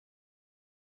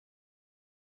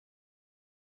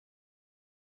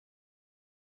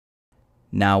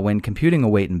Now, when computing a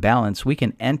weight and balance, we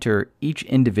can enter each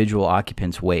individual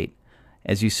occupant's weight.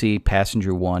 As you see,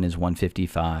 passenger 1 is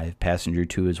 155, passenger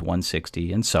 2 is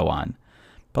 160, and so on.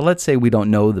 But let's say we don't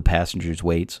know the passengers'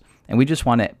 weights, and we just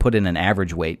want to put in an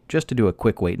average weight just to do a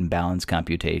quick weight and balance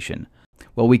computation.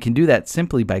 Well, we can do that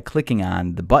simply by clicking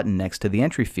on the button next to the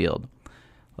entry field,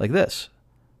 like this.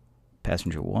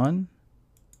 Passenger 1,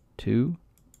 2,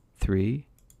 3,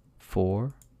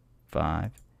 4,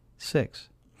 5, 6.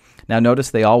 Now notice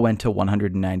they all went to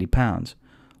 190 pounds.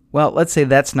 Well, let's say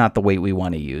that's not the weight we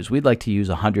want to use. We'd like to use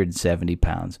 170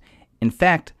 pounds. In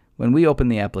fact, when we open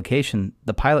the application,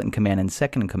 the pilot in command and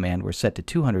second in command were set to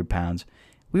 200 pounds.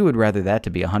 We would rather that to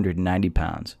be 190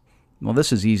 pounds. Well,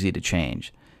 this is easy to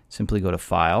change. Simply go to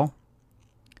File,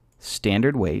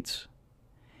 Standard Weights,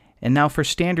 and now for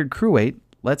standard crew weight,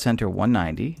 let's enter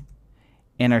 190,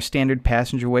 and our standard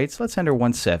passenger weights, let's enter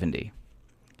 170.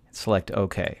 Select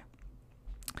OK.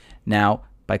 Now,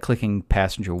 by clicking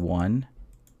passenger 1,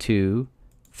 2,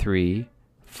 3,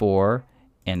 4,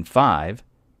 and 5,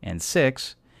 and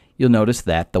 6, you'll notice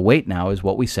that the weight now is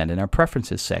what we send in our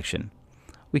preferences section.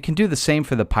 We can do the same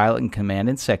for the pilot in command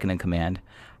and second in command.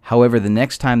 However, the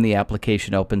next time the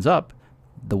application opens up,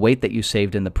 the weight that you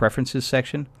saved in the preferences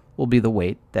section will be the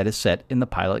weight that is set in the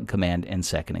pilot in command and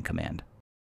second in command.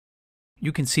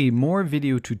 You can see more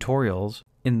video tutorials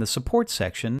in the support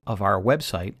section of our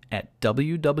website at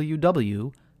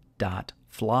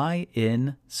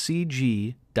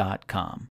www.flyincg.com.